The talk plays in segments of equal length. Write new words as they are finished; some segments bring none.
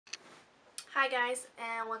Hi guys,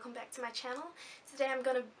 and welcome back to my channel. Today I'm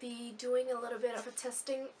going to be doing a little bit of a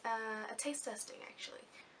testing, a taste testing actually.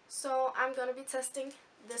 So I'm going to be testing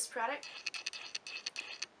this product.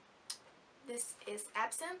 This is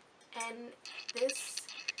Absinthe, and this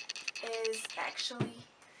is actually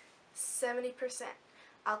 70%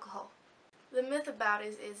 alcohol. The myth about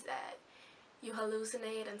it is that you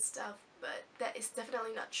hallucinate and stuff, but that is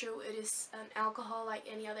definitely not true. It is an alcohol like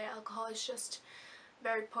any other alcohol. It's just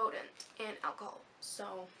very potent in alcohol.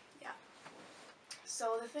 So yeah.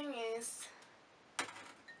 So the thing is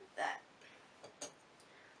that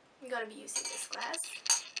I'm gonna be using this glass.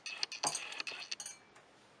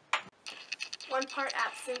 1 part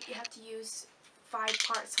absinthe, you have to use 5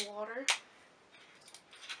 parts water.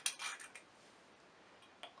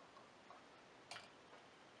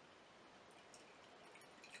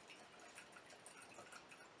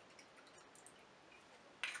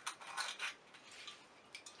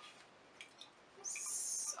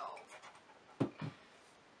 So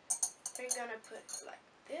we're gonna put like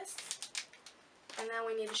this, and then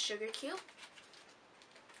we need a sugar cube.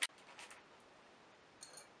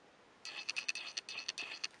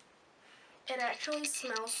 It actually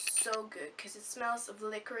smells so good because it smells of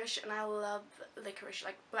licorice, and I love licorice.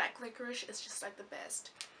 Like black licorice is just like the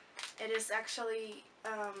best. It is actually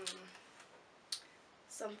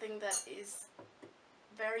something that is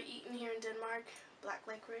very eaten here in Denmark, black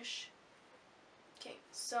licorice. Okay,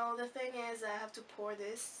 so the thing is I have to pour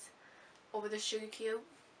this over the sugar cube.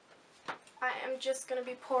 I am just going to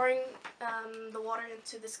be pouring the water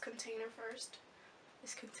into this container first.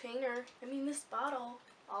 This container, this bottle,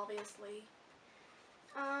 obviously.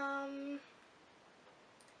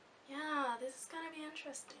 Yeah, this is going to be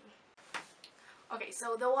interesting. Okay,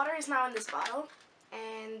 so the water is now in this bottle,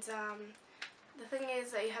 and the thing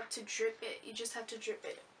is that you have to drip it. You just have to drip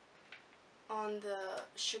it on the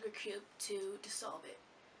sugar cube to dissolve it.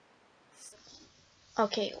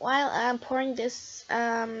 Okay, while I'm pouring this,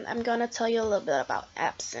 I'm gonna tell you a little bit about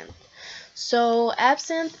absinthe. So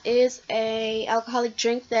absinthe is a alcoholic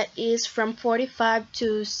drink that is from 45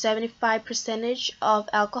 to 75% of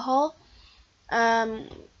alcohol.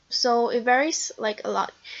 So it varies like a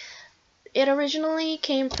lot. It originally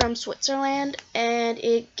came from Switzerland, and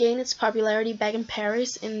it gained its popularity back in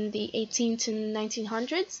Paris in the 18 to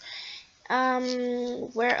 1900s,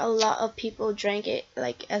 where a lot of people drank it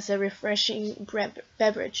like as a refreshing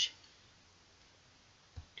beverage.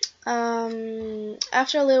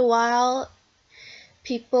 After a little while,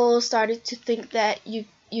 people started to think that you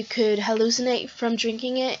could hallucinate from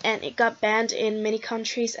drinking it, and it got banned in many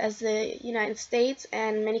countries as the United States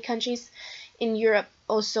and many countries in Europe,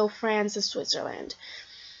 also France and Switzerland.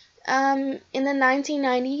 In the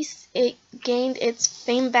 1990s, it gained its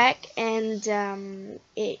fame back, and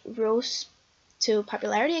it rose to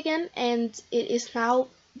popularity again, and it is now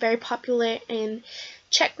very popular in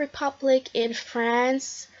Czech Republic, in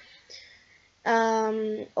France,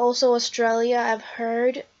 also Australia, I've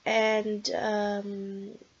heard, and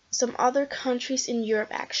some other countries in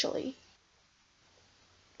Europe actually.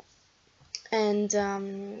 And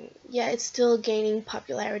yeah, it's still gaining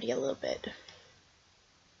popularity a little bit.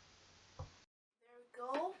 There we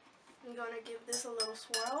go. I'm gonna give this a little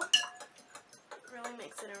swirl. Really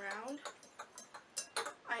mix it around.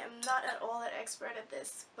 I am not at all an expert at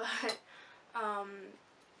this, but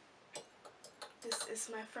this is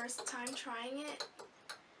my first time trying it,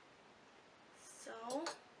 so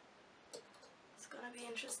it's gonna be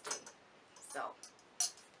interesting. So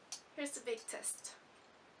here's the big test.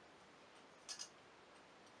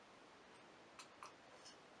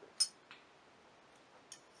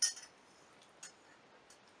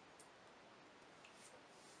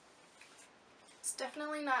 It's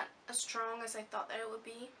definitely not as strong as I thought that it would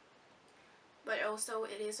be, but also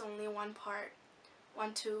it is only 1 part,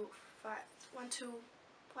 1 to 5, 1 to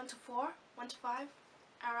 4, 1 to 5,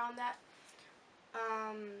 around that,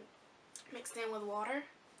 mixed in with water,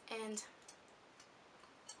 and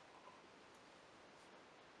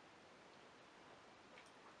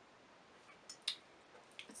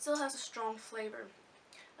it still has a strong flavor.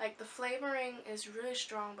 Like the flavoring is really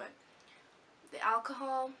strong, but the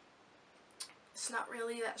alcohol, it's not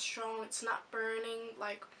really that strong. It's not burning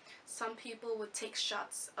like some people would take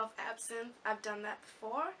shots of absinthe. I've done that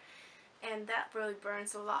before, and that really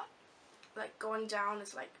burns a lot. Like going down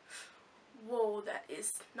is like, whoa, that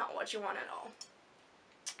is not what you want at all.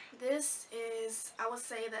 This is, I would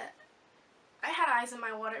say that I had ice in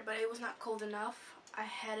my water, but it was not cold enough. I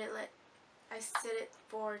set it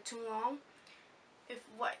for too long. If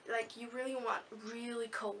like you really want really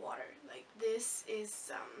cold water, like this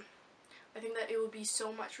is, I think that it would be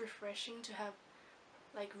so much refreshing to have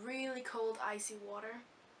like really cold icy water,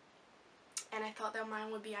 and I thought that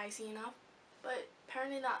mine would be icy enough, but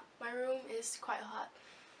apparently not. My room is quite hot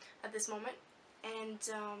at this moment, and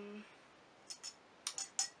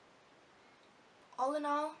all in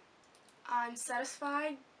all, I'm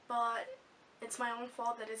satisfied, but it's my own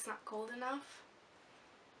fault that it's not cold enough.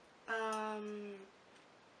 I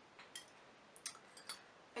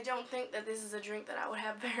don't think that this is a drink that I would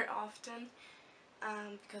have very often,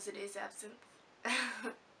 because it is absinthe.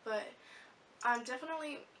 But I'm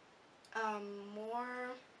definitely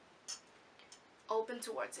more open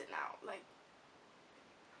towards it now. Like,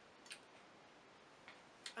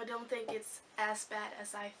 I don't think it's as bad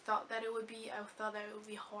as I thought that it would be. I thought that it would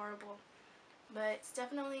be horrible, but it's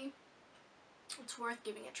worth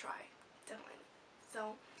giving a try, definitely.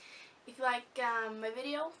 So if you like my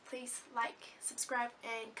video, please like, subscribe,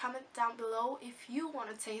 and comment down below if you want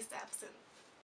to taste absinthe.